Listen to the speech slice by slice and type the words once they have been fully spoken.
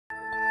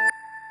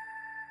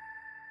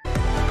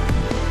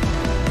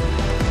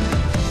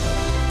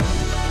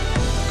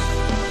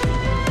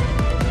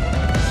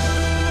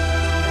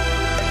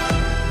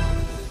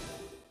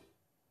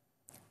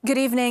Good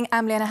evening,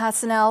 I'm Liyana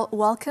Hassanel.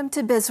 Welcome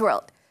to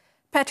Bizworld.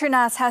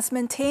 PETRONAS has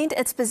maintained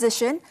its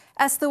position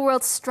as the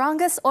world's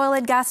strongest oil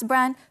and gas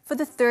brand for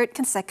the third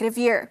consecutive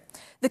year.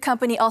 The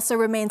company also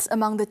remains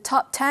among the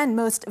top 10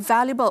 most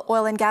valuable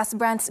oil and gas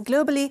brands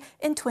globally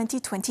in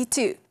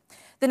 2022.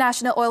 The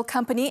national oil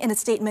company, in a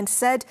statement,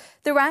 said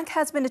the rank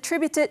has been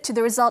attributed to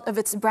the result of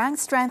its brand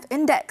strength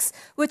index,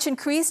 which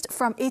increased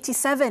from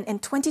 87 in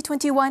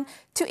 2021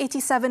 to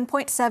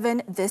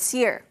 87.7 this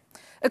year.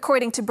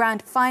 According to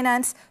Brand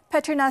Finance,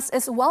 PETRONAS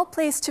is well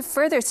placed to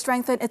further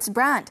strengthen its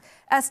brand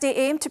as they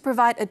aim to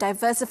provide a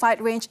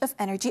diversified range of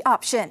energy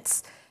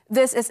options.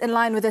 This is in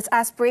line with its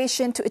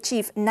aspiration to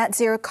achieve net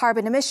zero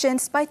carbon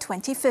emissions by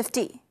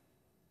 2050.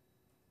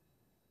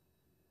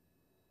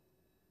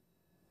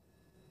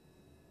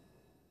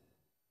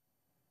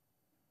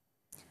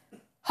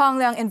 Hong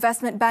Leong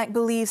Investment Bank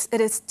believes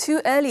it is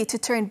too early to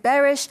turn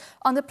bearish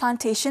on the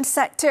plantation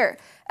sector,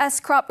 as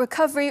crop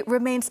recovery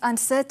remains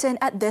uncertain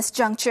at this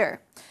juncture.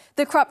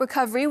 The crop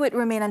recovery would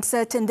remain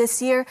uncertain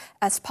this year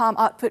as palm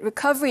output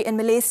recovery in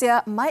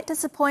Malaysia might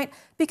disappoint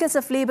because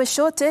of labour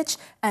shortage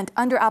and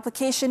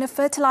under-application of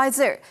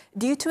fertilizer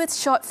due to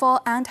its shortfall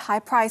and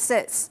high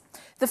prices.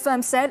 The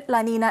firm said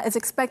La Nina is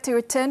expected to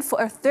return for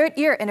a third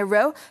year in a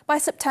row by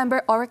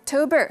September or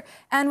October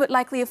and would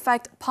likely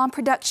affect palm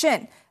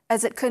production,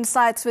 as it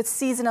coincides with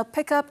seasonal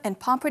pickup in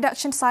palm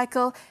production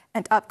cycle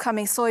and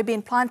upcoming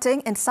soybean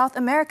planting in South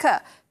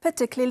America,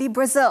 particularly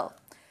Brazil.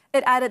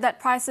 It added that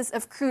prices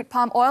of crude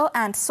palm oil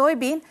and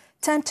soybean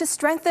tend to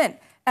strengthen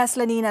as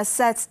La Nina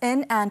sets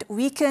in and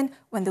weaken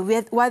when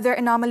the weather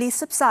anomaly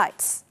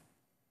subsides.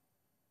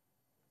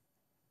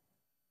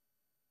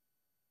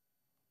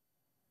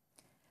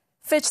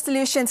 Fitch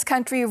Solutions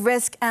Country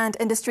Risk and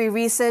Industry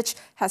Research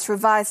has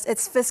revised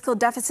its fiscal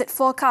deficit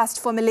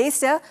forecast for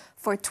Malaysia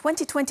for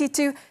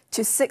 2022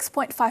 to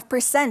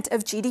 6.5%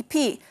 of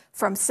GDP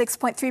from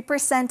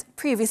 6.3%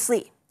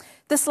 previously.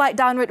 The slight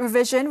downward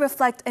revision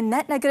reflects a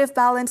net negative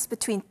balance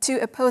between two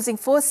opposing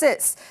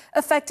forces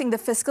affecting the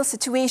fiscal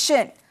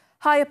situation: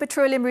 higher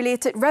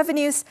petroleum-related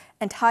revenues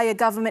and higher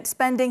government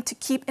spending to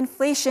keep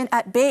inflation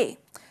at bay.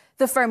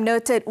 The firm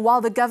noted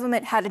while the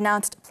government had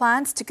announced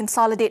plans to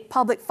consolidate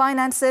public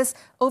finances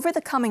over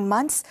the coming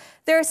months,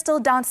 there are still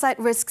downside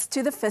risks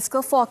to the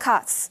fiscal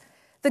forecasts.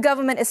 The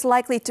government is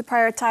likely to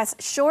prioritize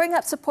shoring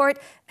up support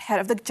ahead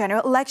of the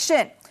general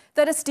election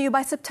that is due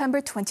by September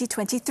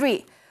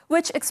 2023,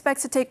 which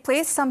expects to take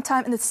place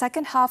sometime in the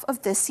second half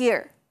of this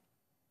year.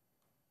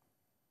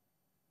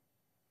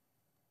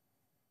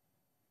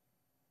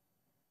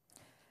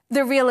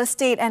 The Real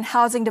Estate and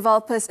Housing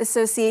Developers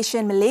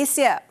Association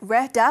Malaysia,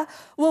 REHDA,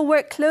 will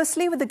work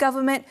closely with the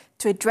government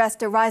to address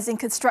the rising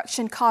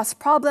construction cost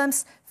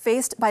problems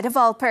faced by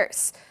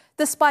developers.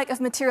 The spike of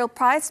material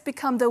price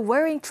become the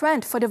worrying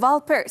trend for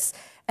developers,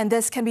 and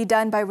this can be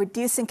done by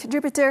reducing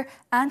contributor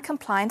and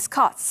compliance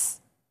costs.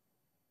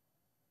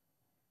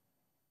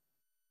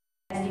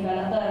 As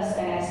developers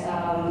and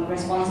as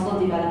responsible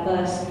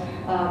developers,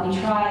 we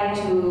try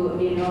to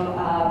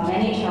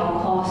manage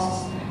our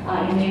costs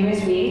in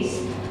various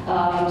ways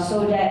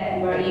so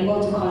that we're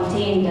able to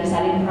contain the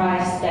selling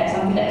price, that's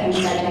something that can be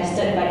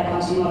digested by the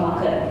consumer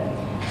market.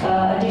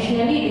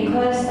 Additionally,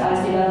 because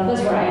as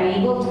developers we're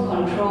unable to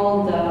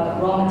control the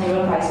raw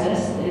material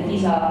prices,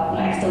 these are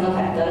external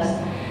factors,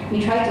 we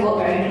try to work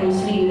very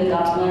closely with the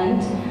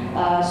government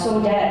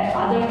so that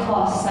other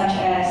costs such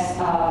as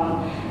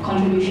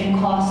contribution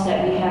costs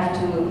that we have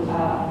to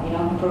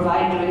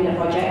provide during the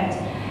project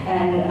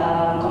and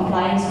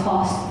compliance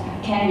costs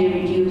can be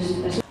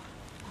reduced.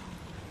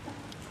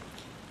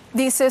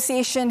 The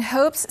association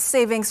hopes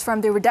savings from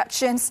the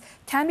reductions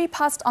can be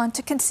passed on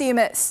to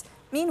consumers.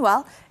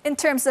 Meanwhile, in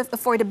terms of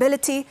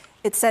affordability,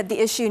 it said the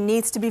issue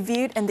needs to be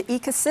viewed in the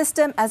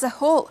ecosystem as a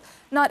whole,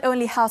 not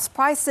only house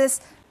prices,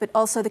 but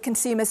also the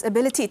consumer's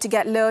ability to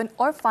get loan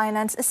or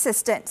finance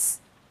assistance.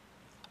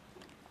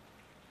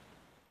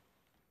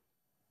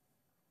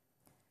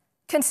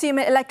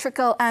 Consumer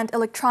electrical and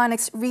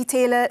electronics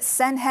retailer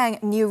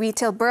SenHeng New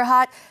Retail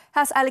Berhad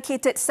has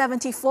allocated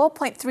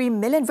 74.3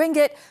 million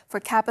ringgit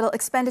for capital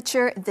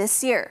expenditure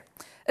this year.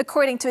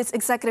 According to its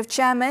executive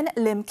chairman,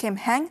 Lim Kim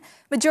Heng,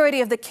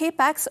 majority of the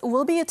capex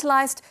will be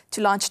utilized to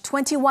launch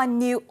 21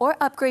 new or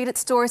upgraded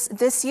stores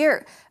this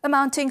year,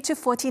 amounting to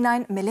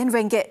 49 million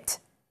ringgit.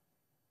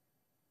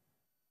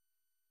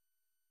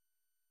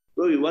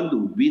 So we want to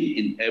win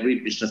in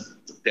every business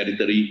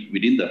territory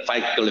within the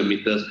 5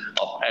 kilometers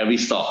of every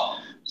store.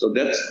 So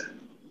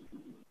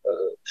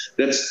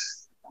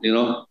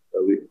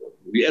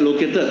we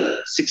allocated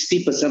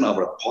 60% of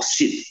our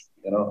deposit,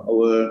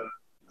 over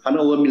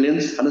 100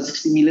 millions,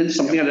 160 million,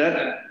 something like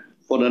that,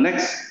 for the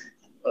next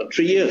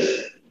 3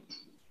 years.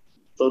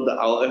 So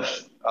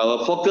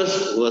our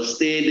focus will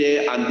stay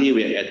there until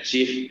we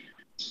achieve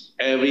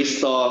every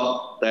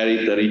store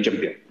territory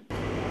champion.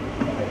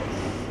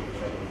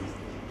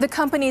 The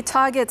company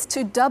targets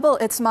to double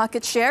its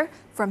market share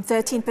from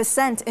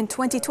 13% in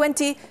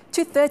 2020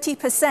 to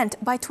 30%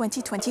 by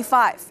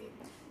 2025.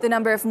 The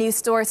number of new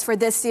stores for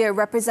this year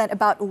represent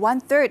about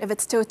 1/3 of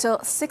its total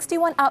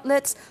 61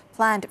 outlets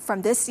planned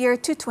from this year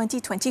to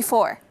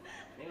 2024.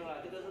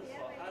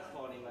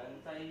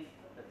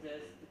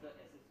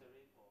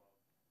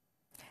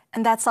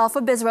 And that's all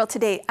for Bizworld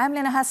today. I'm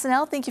Liyana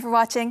Hassanel. Thank you for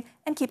watching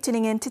and keep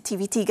tuning in to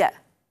TV3.